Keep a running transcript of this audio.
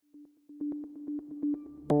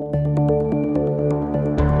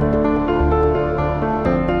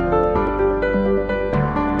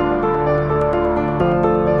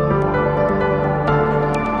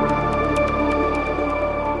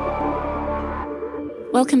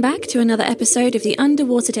Welcome back to another episode of the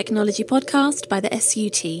Underwater Technology Podcast by the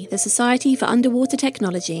SUT, the Society for Underwater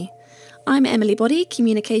Technology. I'm Emily Boddy,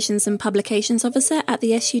 Communications and Publications Officer at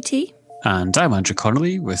the SUT. And I'm Andrew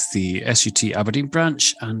Connolly with the SUT Aberdeen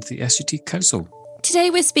branch and the SUT Council. Today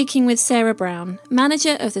we're speaking with Sarah Brown,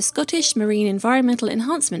 Manager of the Scottish Marine Environmental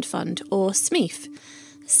Enhancement Fund, or SMEEF.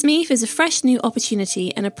 SMEEF is a fresh new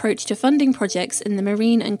opportunity and approach to funding projects in the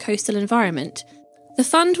marine and coastal environment. The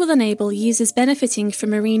fund will enable users benefiting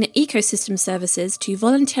from marine ecosystem services to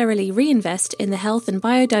voluntarily reinvest in the health and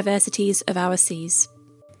biodiversities of our seas.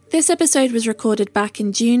 This episode was recorded back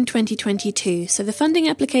in June 2022, so the funding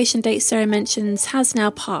application date Sarah mentions has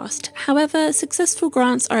now passed. However, successful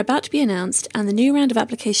grants are about to be announced and the new round of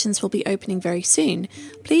applications will be opening very soon.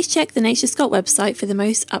 Please check the Nature Scot website for the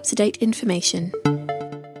most up-to-date information.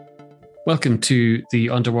 Welcome to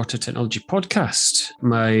the Underwater Technology Podcast.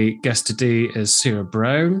 My guest today is Sarah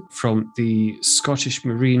Brown from the Scottish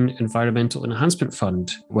Marine Environmental Enhancement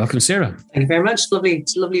Fund. Welcome, Sarah. Thank you very much.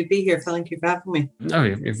 It's lovely to be here. Thank you for having me. Oh,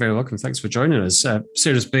 you're very welcome. Thanks for joining us.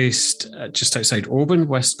 Sarah's based just outside Oban,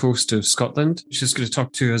 west coast of Scotland. She's going to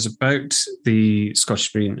talk to us about the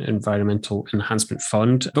Scottish Marine Environmental Enhancement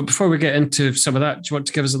Fund. But before we get into some of that, do you want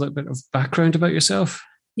to give us a little bit of background about yourself?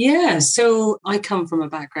 Yeah, so I come from a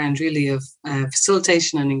background really of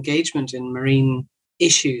facilitation and engagement in marine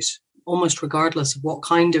issues, almost regardless of what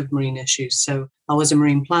kind of marine issues. So I was a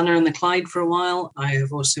marine planner in the Clyde for a while. I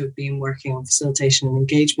have also been working on facilitation and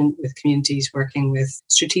engagement with communities, working with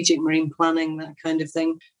strategic marine planning, that kind of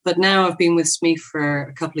thing. But now I've been with SMEEF for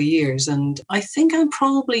a couple of years, and I think I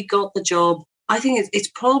probably got the job. I think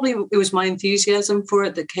it was my enthusiasm for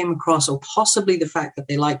it that came across, or possibly the fact that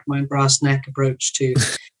they liked my brass neck approach to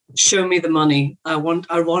show me the money. I want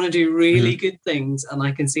to do really good things, and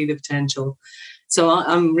I can see the potential. So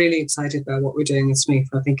I'm really excited about what we're doing with SMEEF.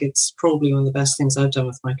 I think it's probably one of the best things I've done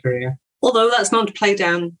with my career. Although that's not to play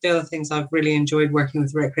down the other things. I've really enjoyed working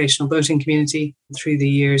with the recreational boating community through the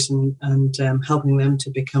years and helping them to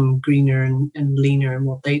become greener and leaner in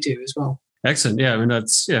what they do as well. Excellent. Yeah, I mean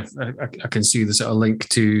I can see the sort of link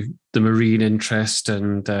to the marine interest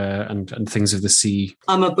and things of the sea.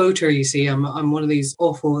 I'm a boater, you see. I'm one of these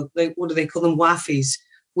awful. What do they call them? WAFIs,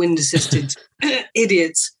 wind-assisted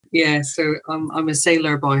idiots. Yeah. So I'm a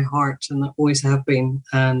sailor by heart, and I always have been,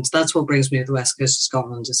 and that's what brings me to the west coast of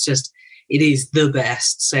Scotland. It is the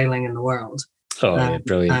best sailing in the world. Oh, yeah,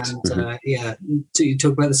 brilliant. And you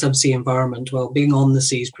talk about the subsea environment. Well, being on the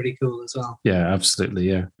sea is pretty cool as well. Yeah, absolutely.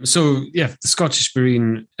 Yeah. So, the Scottish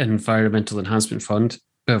Marine Environmental Enhancement Fund.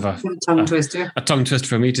 Bit of a tongue twister. A tongue twister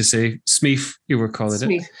for me to say. SMEEF, you were calling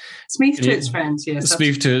it. SMEEF to its friends, yes.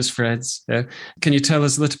 SMEEF to its friends, yeah. Can you tell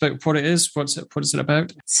us a little bit what it is? What is it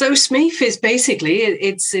about? So SMEEF is basically,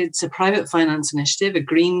 it's a private finance initiative, a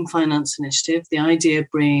green finance initiative. The idea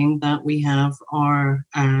being that we have our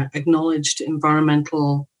acknowledged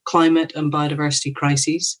environmental, climate and biodiversity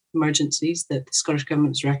crises, emergencies that the Scottish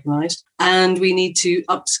Government has recognised. And we need to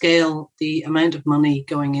upscale the amount of money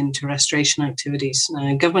going into restoration activities.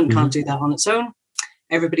 Now, government can't do that on its own.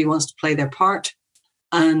 Everybody wants to play their part.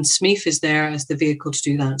 And SMEEF is there as the vehicle to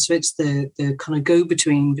do that. So it's the kind of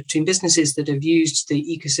go-between between businesses that have used the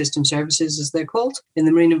ecosystem services, as they're called, in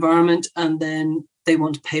the marine environment, and then they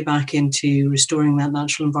want to pay back into restoring that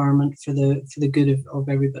natural environment for the good of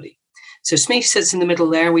everybody. So SMEEF sits in the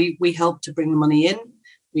middle there. We help to bring the money in.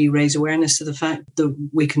 We raise awareness to the fact that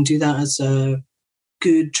we can do that as a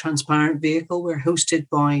good, transparent vehicle. We're hosted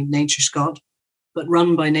by Nature Scot, but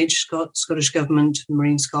run by Nature Scot, Scottish Government,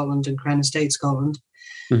 Marine Scotland and Crown Estate Scotland.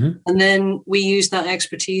 And then we use that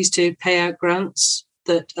expertise to pay out grants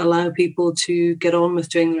that allow people to get on with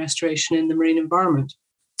doing the restoration in the marine environment.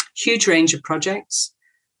 Huge range of projects.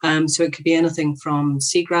 So it could be anything from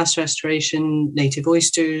seagrass restoration, native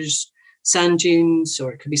oysters, sand dunes,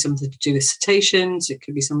 or it could be something to do with cetaceans. It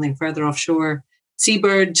could be something further offshore.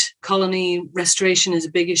 Seabird colony restoration is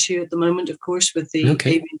a big issue at the moment, of course, with the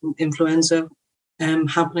avian influenza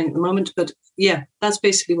happening at the moment. But yeah, that's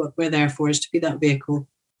basically what we're there for, is to be that vehicle,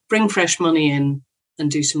 bring fresh money in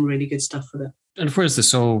and do some really good stuff with it. And where's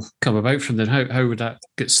this all come about from then? How would that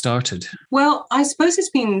get started? Well, I suppose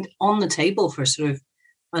it's been on the table for sort of,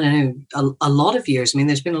 I don't know, a lot of years. I mean,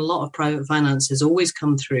 there's been a lot of private finance has always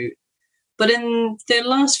come through. But in the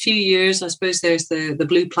last few years, I suppose there's the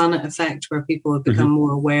Blue Planet effect, where people have become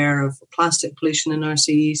more aware of plastic pollution in our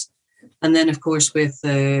seas. And then, of course, with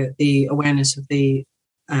the awareness of the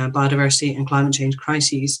biodiversity and climate change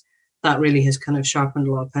crises, that really has kind of sharpened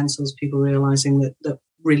a lot of pencils, people realising that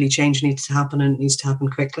really change needs to happen, and it needs to happen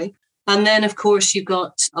quickly. And then, of course, you've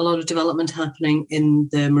got a lot of development happening in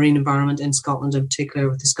the marine environment in Scotland, in particular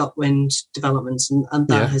with the ScotWind developments, and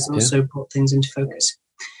that has also brought things into focus.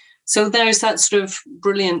 So there's that sort of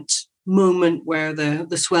brilliant moment where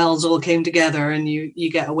the swells all came together and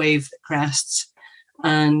you get a wave that crests.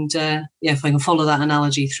 And if I can follow that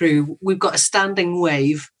analogy through, we've got a standing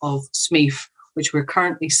wave of SMEEF, which we're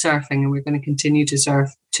currently surfing, and we're going to continue to surf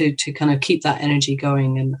to kind of keep that energy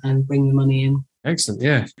going and bring the money in. Excellent.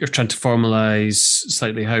 Yeah. You're trying to formalise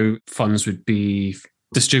slightly how funds would be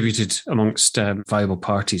distributed amongst viable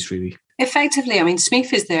parties, really. Effectively, I mean,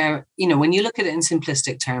 SMEEF is there, when you look at it in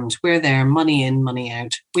simplistic terms, we're there, money in, money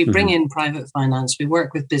out. We bring in private finance. We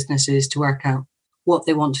work with businesses to work out what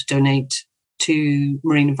they want to donate to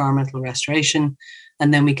marine environmental restoration,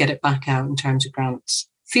 and then we get it back out in terms of grants.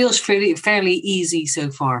 Feels fairly easy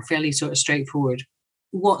so far, fairly sort of straightforward.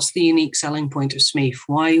 What's the unique selling point of SMEEF?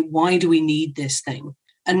 Why do we need this thing?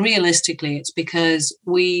 And realistically, it's because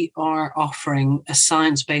we are offering a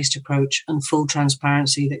science-based approach and full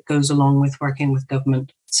transparency that goes along with working with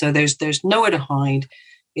government. So there's nowhere to hide.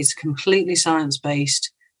 It's completely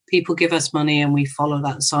science-based. People give us money and we follow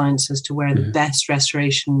that science as to where the best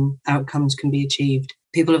restoration outcomes can be achieved.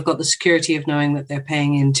 People have got the security of knowing that they're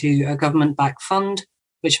paying into a government-backed fund,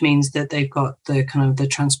 which means that they've got the kind of the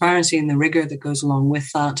transparency and the rigor that goes along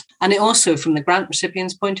with that. And it also, from the grant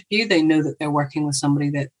recipient's point of view, they know that they're working with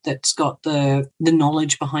somebody that's got the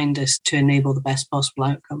knowledge behind us to enable the best possible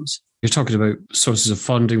outcomes. You're talking about sources of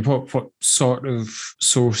funding. What sort of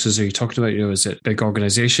sources are you talking about? Is it big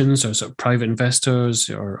organisations or sort of private investors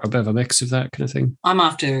or a bit of a mix of that kind of thing? I'm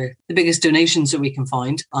after the biggest donations that we can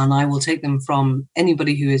find, and I will take them from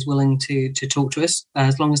anybody who is willing to talk to us,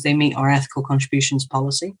 as long as they meet our ethical contributions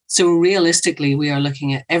policy. So realistically, we are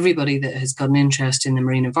looking at everybody that has got an interest in the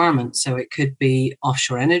marine environment. So it could be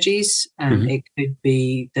offshore energies, it could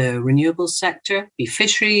be the renewables sector, be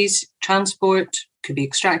fisheries, transport, could be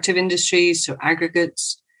extractive industries, so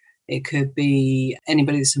aggregates. It could be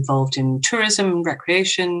anybody that's involved in tourism,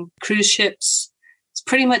 recreation, cruise ships. It's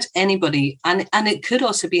pretty much anybody. And it could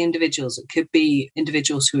also be individuals. It could be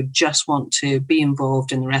individuals who just want to be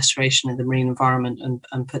involved in the restoration of the marine environment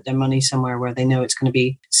and put their money somewhere where they know it's going to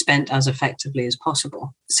be spent as effectively as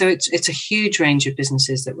possible. So it's a huge range of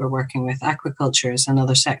businesses that we're working with. Aquaculture is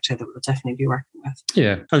another sector that we'll definitely be working with.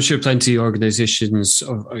 Yeah, I'm sure plenty of organisations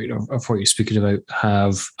of what you're speaking about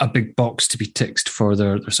have a big box to be ticked for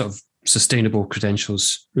their sort of sustainable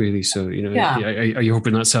credentials, really. So, are you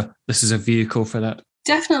hoping this is a vehicle for that?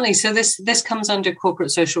 Definitely. So this comes under corporate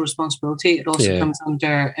social responsibility. It also comes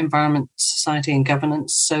under environment, society and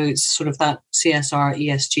governance. So it's sort of that CSR,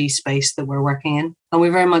 ESG space that we're working in. And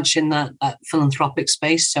we're very much in that philanthropic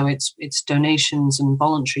space. So it's donations and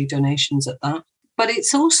voluntary donations at that. But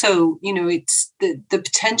it's also, it's the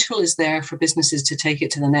potential is there for businesses to take it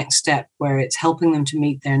to the next step, where it's helping them to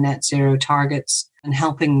meet their net zero targets and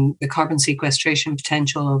helping the carbon sequestration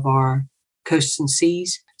potential of our coasts and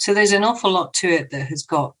seas. So there's an awful lot to it that has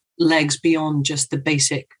got legs beyond just the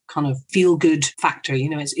basic kind of feel-good factor.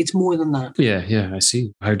 It's more than that. Yeah, I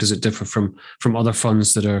see. How does it differ from other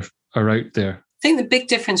funds that are out there? I think the big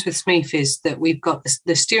difference with SMEEF is that we've got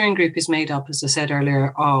the steering group is made up, as I said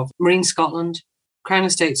earlier, of Marine Scotland, Crown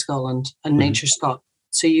Estate Scotland and Nature Scot.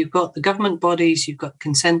 So you've got the government bodies, you've got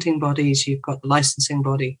consenting bodies, you've got the licensing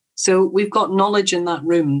body. So we've got knowledge in that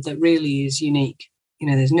room that really is unique.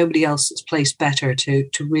 There's nobody else that's placed better to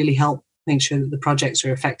really help make sure that the projects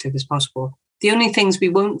are effective as possible. The only things we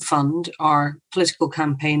won't fund are political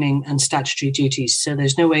campaigning and statutory duties. So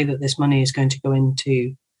there's no way that this money is going to go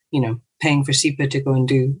into, paying for SEPA to go and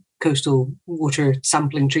do coastal water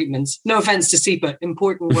sampling treatments. No offense to SEPA,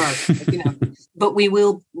 important work, but we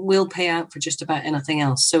will pay out for just about anything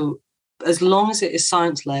else. So as long as it is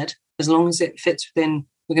science-led, as long as it fits within,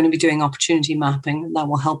 we're going to be doing opportunity mapping. That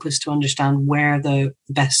will help us to understand where the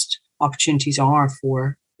best opportunities are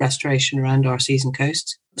for restoration around our seas and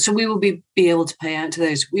coasts. So we will be able to pay out to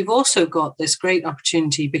those. We've also got this great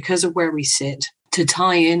opportunity, because of where we sit, to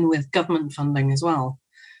tie in with government funding as well.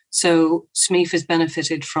 So SMEEF has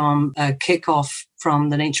benefited from a kick-off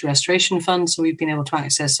from the Nature Restoration Fund. So we've been able to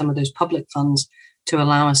access some of those public funds to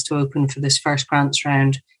allow us to open for this first grants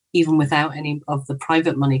round, even without any of the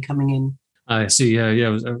private money coming in. I see.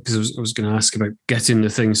 Yeah. Because I was going to ask about getting the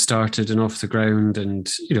thing started and off the ground,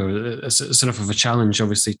 and it's enough of a challenge,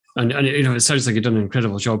 obviously. And it sounds like you've done an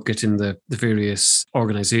incredible job getting the various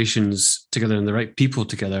organisations together and the right people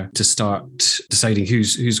together to start deciding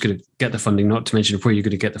who's going to get the funding. Not to mention where you're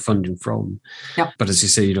going to get the funding from. Yep. But as you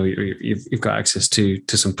say, you've got access to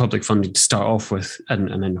some public funding to start off with,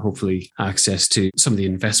 and then hopefully access to some of the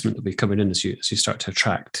investment that will be coming in as you start to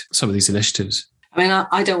attract some of these initiatives. I mean,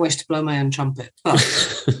 I don't wish to blow my own trumpet, but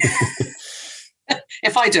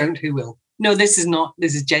if I don't, who will? No, this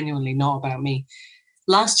is genuinely not about me.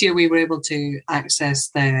 Last year, we were able to access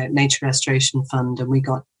the Nature Restoration Fund, and we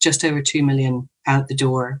got just over 2 million out the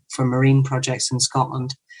door for marine projects in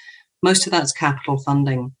Scotland. Most of that's capital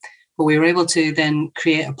funding, but we were able to then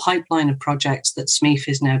create a pipeline of projects that SMEEF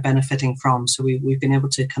is now benefiting from. So we've been able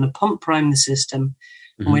to kind of pump prime the system,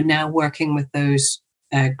 and we're now working with those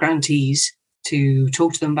grantees to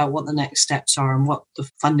talk to them about what the next steps are and what the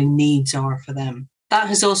funding needs are for them. That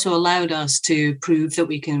has also allowed us to prove that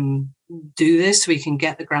we can do this, we can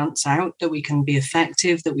get the grants out, that we can be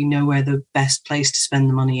effective, that we know where the best place to spend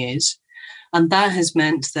the money is. And that has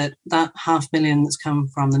meant that 500,000 that's come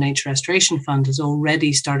from the Nature Restoration Fund has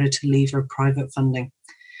already started to lever private funding.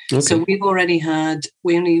 Okay. So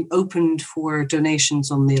we only opened for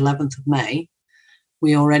donations on the 11th of May.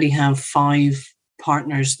 We already have 5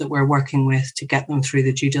 partners that we're working with to get them through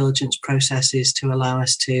the due diligence processes to allow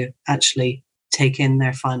us to actually take in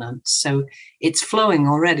their finance. So it's flowing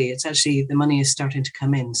already. It's actually, the money is starting to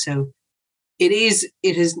come in. So it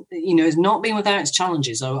has not been without its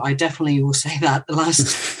challenges. I definitely will say that the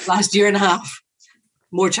last year and a half,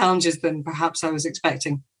 more challenges than perhaps I was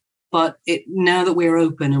expecting. But now that we're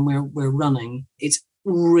open and we're running, it's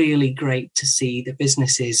really great to see the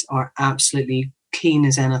businesses are absolutely keen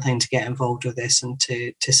as anything to get involved with this and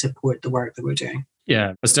to support the work that we're doing.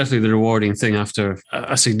 Yeah, it's definitely the rewarding thing after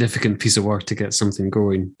a significant piece of work to get something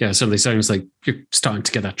going. Yeah, it certainly sounds like you're starting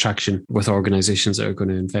to get that traction with organisations that are going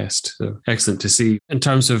to invest. So excellent to see. In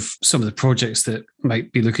terms of some of the projects that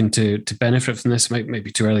might be looking to benefit from this, it might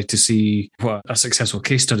be too early to see what a successful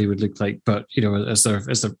case study would look like. But, is there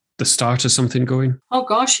the start of something going? Oh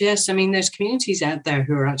gosh, yes. I mean, there's communities out there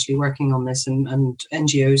who are actually working on this and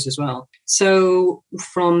NGOs as well. So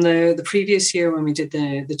from the previous year when we did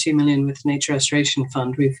the 2 million with the Nature Restoration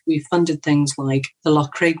Fund, we've funded things like the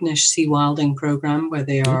Lochcraignish Sea Wilding Programme, where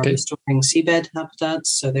they are restoring seabed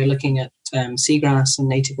habitats. So they're looking at seagrass and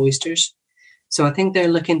native oysters. So I think they're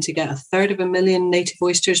looking to get 250,000 native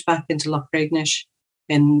oysters back into Lochcraignish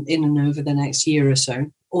in and over the next year or so.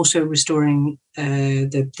 Also restoring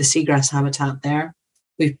the seagrass habitat there.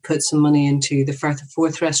 We've put some money into the Firth of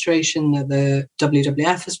Forth restoration that the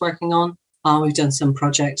WWF is working on. We've done some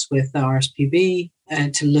projects with the RSPB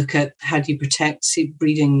to look at how do you protect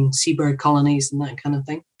breeding seabird colonies and that kind of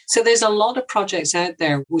thing. So there's a lot of projects out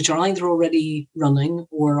there which are either already running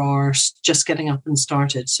or are just getting up and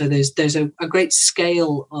started. So there's a great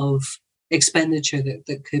scale of expenditure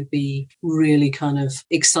that could be really kind of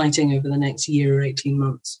exciting over the next year or 18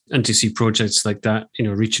 months. And to see projects like that,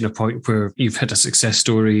 reaching a point where you've hit a success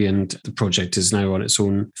story and the project is now on its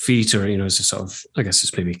own feet, or, it's a sort of, I guess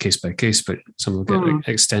it's maybe case by case, but some will get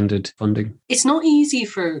extended funding. It's not easy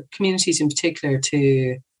for communities in particular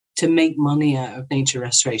to make money out of nature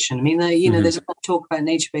restoration. I mean, there's a lot of talk about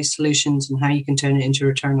nature-based solutions and how you can turn it into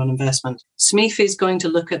return on investment. SMEEF is going to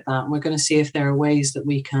look at that, and we're going to see if there are ways that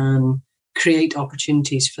we can create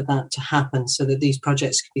opportunities for that to happen so that these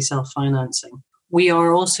projects can be self-financing. We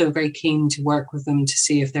are also very keen to work with them to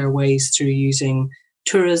see if there are ways through using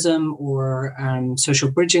tourism or social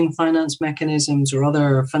bridging finance mechanisms or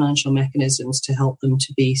other financial mechanisms to help them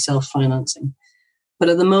to be self-financing. But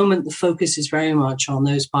at the moment, the focus is very much on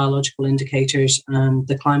those biological indicators and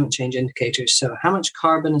the climate change indicators. So how much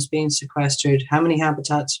carbon is being sequestered, how many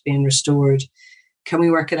habitats are being restored, can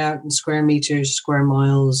we work it out in square meters, square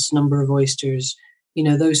miles, number of oysters?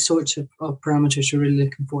 Those sorts of parameters we're really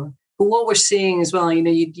looking for. But what we're seeing as well,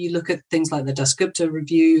 you look at things like the Dasgupta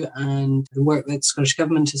review and the work that the Scottish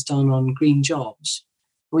Government has done on green jobs.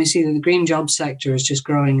 We see that the green jobs sector is just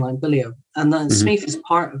growing like billion. And that SMEEF is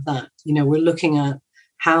part of that. We're looking at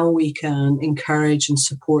how we can encourage and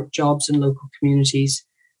support jobs in local communities,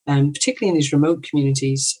 particularly in these remote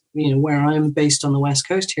communities, where I'm based on the West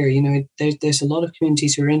Coast here, there's a lot of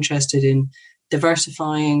communities who are interested in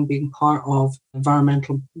diversifying, being part of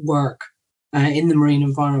environmental work in the marine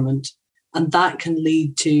environment. And that can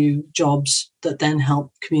lead to jobs that then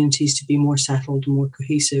help communities to be more settled and more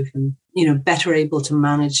cohesive and, better able to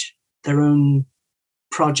manage their own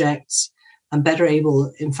projects and better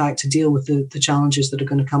able, in fact, to deal with the challenges that are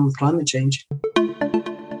going to come with climate change.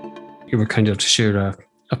 you were kind enough to share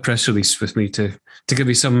a press release with me to give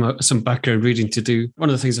me some background reading to do. One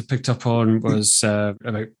of the things I picked up on was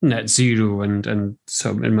about net zero and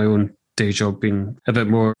so in my own day job being a bit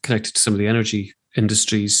more connected to some of the energy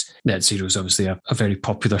industries. Net zero is obviously a very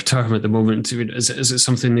popular term at the moment. Is it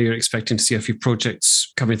something that you're expecting to see a few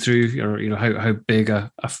projects coming through? Or how big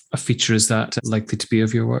a feature is that likely to be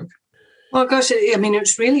of your work? Well, gosh, I mean,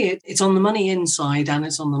 it's on the money in side and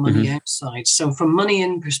it's on the money outside. So from money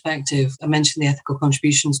in perspective, I mentioned the Ethical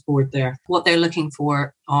Contributions Board there. What they're looking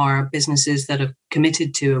for are businesses that have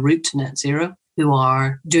committed to a route to net zero, who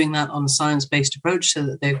are doing that on a science-based approach so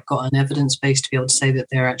that they've got an evidence base to be able to say that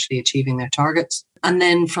they're actually achieving their targets. And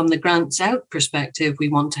then from the grants out perspective, we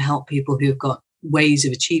want to help people who've got ways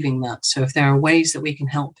of achieving that. So if there are ways that we can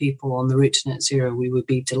help people on the route to net zero, we would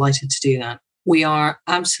be delighted to do that. We are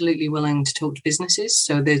absolutely willing to talk to businesses.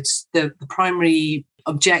 So that's the primary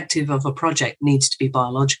objective of a project needs to be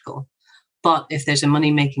biological. But if there's a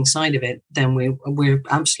money-making side of it, then we're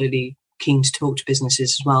absolutely keen to talk to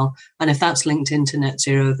businesses as well. And if that's linked into net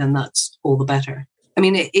zero, then that's all the better. I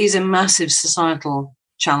mean, it is a massive societal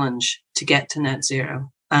challenge to get to net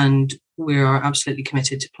zero, and we are absolutely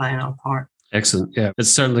committed to playing our part. Excellent. Yeah, it's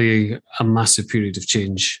certainly a massive period of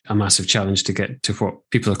change, a massive challenge to get to what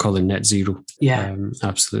people are calling net zero. Yeah,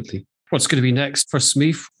 absolutely. What's going to be next for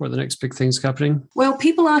SMEEF? What are the next big things happening? Well,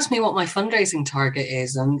 people ask me what my fundraising target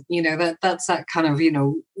is, and that's that kind of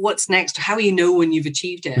what's next? How do you know when you've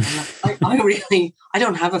achieved it? And I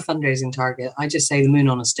don't have a fundraising target. I just say the moon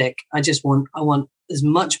on a stick. I want as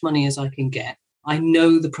much money as I can get. I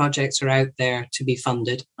know the projects are out there to be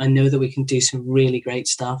funded. I know that we can do some really great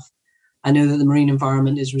stuff. I know that the marine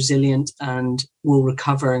environment is resilient and will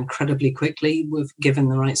recover incredibly quickly if given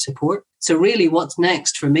the right support. So really what's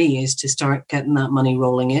next for me is to start getting that money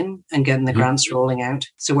rolling in and getting the grants rolling out.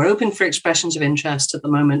 So we're open for expressions of interest at the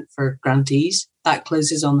moment for grantees. That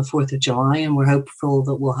closes on the 4th of July, and we're hopeful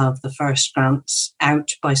that we'll have the first grants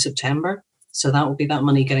out by September. So that will be that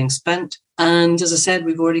money getting spent. And as I said,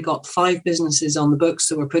 we've already got 5 businesses on the books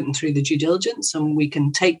that we're putting through the due diligence, and we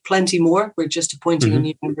can take plenty more. We're just appointing a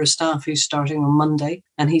new member of staff who's starting on Monday,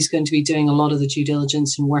 and he's going to be doing a lot of the due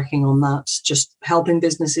diligence and working on that, just helping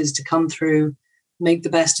businesses to come through, make the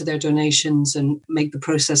best of their donations and make the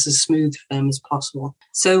process as smooth for them as possible.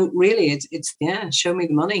 So really, it's show me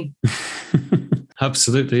the money.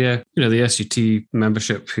 Absolutely, yeah. The SUT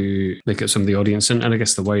membership who make up some of the audience and I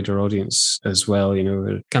guess the wider audience as well,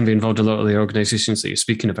 can be involved in a lot of the organisations that you're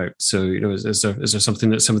speaking about. So, is there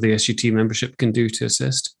something that some of the SUT membership can do to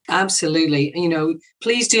assist? Absolutely.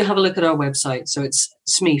 Please do have a look at our website. So it's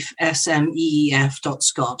SMEEF,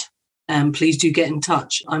 SMEEF.scot. Please do get in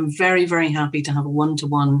touch. I'm very, very happy to have a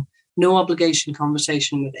one-to-one, no obligation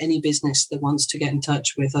conversation with any business that wants to get in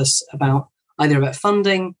touch with us about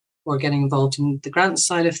funding, or getting involved in the grant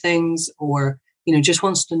side of things, or, just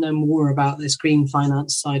wants to know more about this green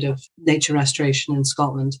finance side of nature restoration in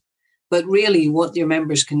Scotland. But really what your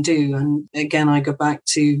members can do, and again, I go back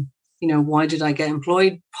to, why did I get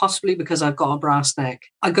employed? Possibly because I've got a brass neck.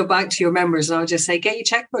 I go back to your members and I'll just say, get your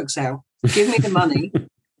checkbooks out, give me the money.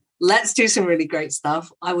 Let's do some really great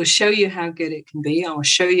stuff. I will show you how good it can be. I will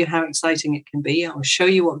show you how exciting it can be. I will show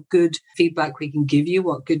you what good feedback we can give you,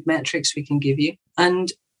 what good metrics we can give you.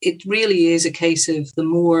 And it really is a case of the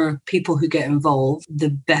more people who get involved, the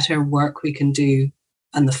better work we can do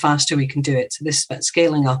and the faster we can do it. So this is about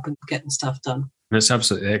scaling up and getting stuff done. It's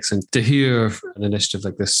absolutely excellent to hear an initiative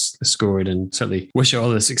like this going, and certainly wish you all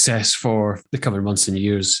the success for the coming months and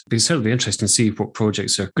years. It'll certainly be interesting to see what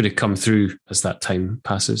projects are going to come through as that time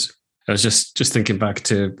passes. I was just thinking back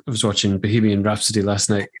to, I was watching Bohemian Rhapsody last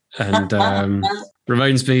night, and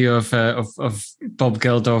reminds me of Bob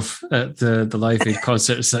Geldof at the Live Aid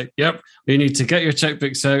concert. It's like, yep, we need to get your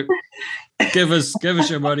checkbooks out. Give us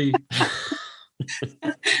your money.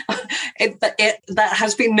 That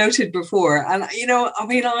has been noted before, and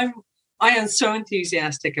I am so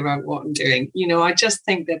enthusiastic about what I'm doing. I just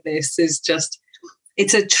think that this is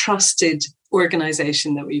it's a trusted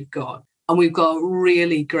organisation that we've got. And we've got a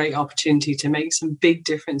really great opportunity to make some big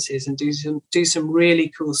differences and do some really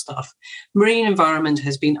cool stuff. Marine environment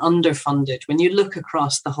has been underfunded. When you look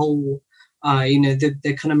across the whole,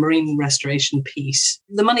 the kind of marine restoration piece,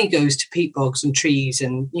 the money goes to peat bogs and trees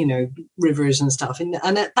and, rivers and stuff. And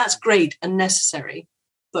that's great and necessary.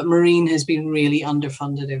 But marine has been really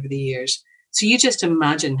underfunded over the years. So you just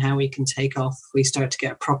imagine how we can take off if we start to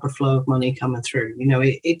get a proper flow of money coming through.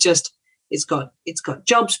 It's got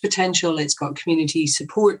jobs potential, it's got community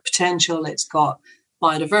support potential, it's got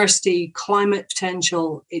biodiversity, climate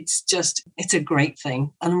potential. It's a great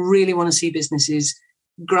thing. And I really want to see businesses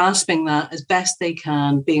grasping that as best they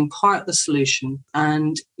can, being part of the solution.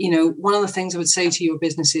 And, one of the things I would say to your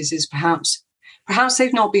businesses is perhaps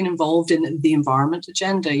they've not been involved in the environment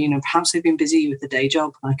agenda. Perhaps they've been busy with the day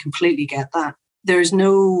job. I completely get that. There is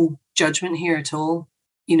no judgment here at all.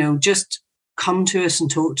 Just come to us and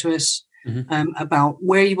talk to us about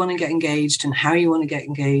where you want to get engaged and how you want to get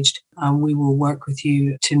engaged. And we will work with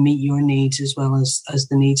you to meet your needs as well as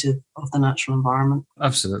the needs of the natural environment.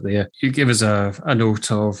 Absolutely, yeah. You give us a note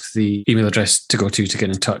of the email address to go to get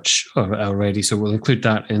in touch already. So we'll include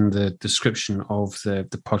that in the description of the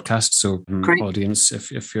podcast. So audience,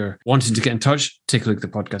 if you're wanting to get in touch, take a look at the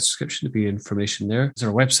podcast description. There'll be information there. Is there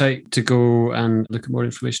a website to go and look at more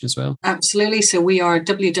information as well? Absolutely. So we are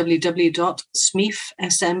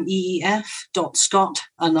www.smeef.scot,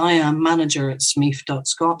 and I am manager at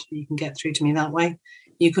smeef.scot. You can get through to me that way.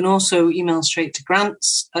 You can also email straight to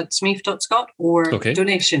grants@smeef.scot or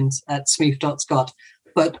donations@smeef.scot.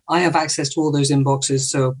 But I have access to all those inboxes.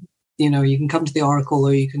 So, you can come to the Oracle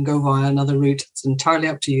or you can go via another route. It's entirely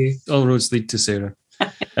up to you. All roads lead to Sarah.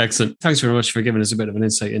 Excellent. Thanks very much for giving us a bit of an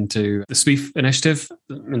insight into the SMEEF initiative.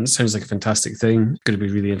 It sounds like a fantastic thing. It's going to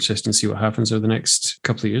be really interesting to see what happens over the next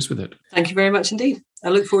couple of years with it. Thank you very much indeed. I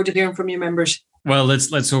look forward to hearing from your members. Well,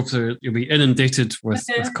 let's hope that you'll be inundated with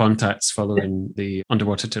contacts following the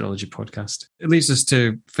Underwater Technology podcast. It leads us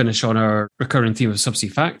to finish on our recurring theme of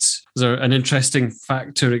subsea facts. Is there an interesting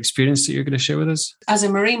fact or experience that you're going to share with us? As a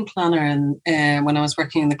marine planner, and when I was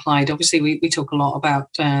working in the Clyde, obviously we talk a lot about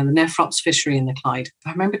the Nephrops fishery in the Clyde.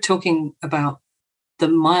 I remember talking about the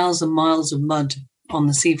miles and miles of mud on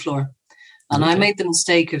the seafloor. And I made the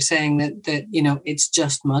mistake of saying that it's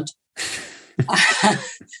just mud.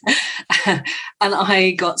 And I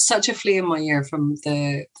got such a flea in my ear from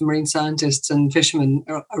the marine scientists and fishermen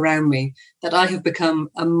around me that I have become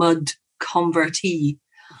a mud convertee.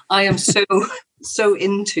 I am so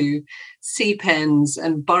into sea pens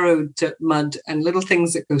and burrowed mud and little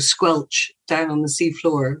things that go squelch down on the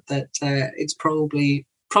seafloor that it's probably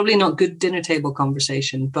not good dinner table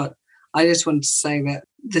conversation. But I just wanted to say that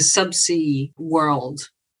the subsea world,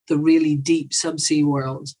 the really deep subsea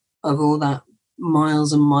world of all that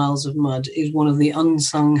miles and miles of mud, is one of the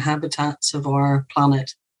unsung habitats of our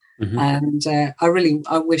planet. And I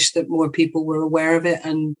wish that more people were aware of it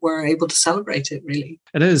and were able to celebrate it, really.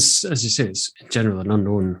 It is, as you say, it's in general an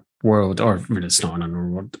unknown world, or really it's not an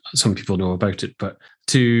unknown world. Some people know about it, but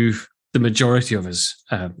to the majority of us,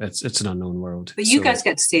 it's an unknown world. But you guys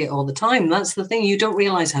get to see it all the time. That's the thing. You don't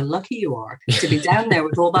realise how lucky you are to be down there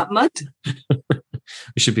with all that mud.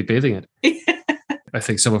 We should be bathing it. I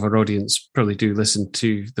think some of our audience probably do listen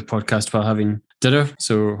to the podcast while having dinner,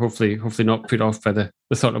 so hopefully not put off by the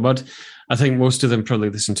thought of mud. I think most of them probably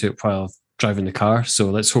listen to it while driving the car, so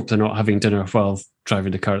let's hope they're not having dinner while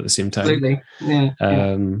driving the car at the same time. Absolutely, yeah.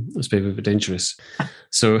 It's maybe a bit dangerous.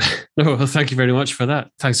 So, no, thank you very much for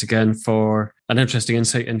that. Thanks again for an interesting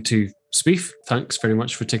insight into SMEEF. Thanks very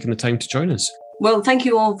much for taking the time to join us. Well, thank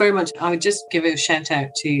you all very much. I would just give a shout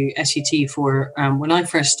out to SUT for when I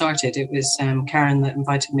first started, it was Karen that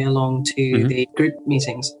invited me along to the group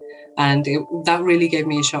meetings. And that really gave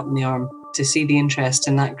me a shot in the arm to see the interest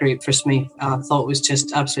in that group for SMEEF. I thought it was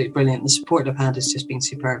just absolutely brilliant. The support I've had has just been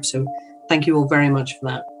superb. So thank you all very much for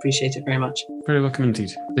that. Appreciate it very much. Very welcome indeed.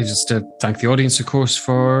 Leaves us to thank the audience, of course,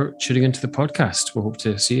 for tuning into the podcast. We'll hope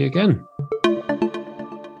to see you again.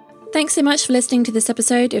 Thanks so much for listening to this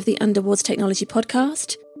episode of the Underwater Technology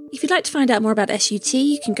podcast. If you'd like to find out more about SUT,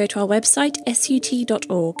 you can go to our website,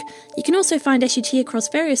 sut.org. You can also find SUT across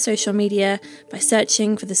various social media by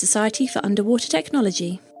searching for the Society for Underwater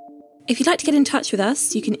Technology. If you'd like to get in touch with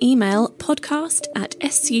us, you can email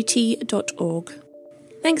podcast@sut.org.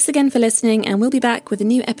 Thanks again for listening, and we'll be back with a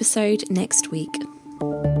new episode next week.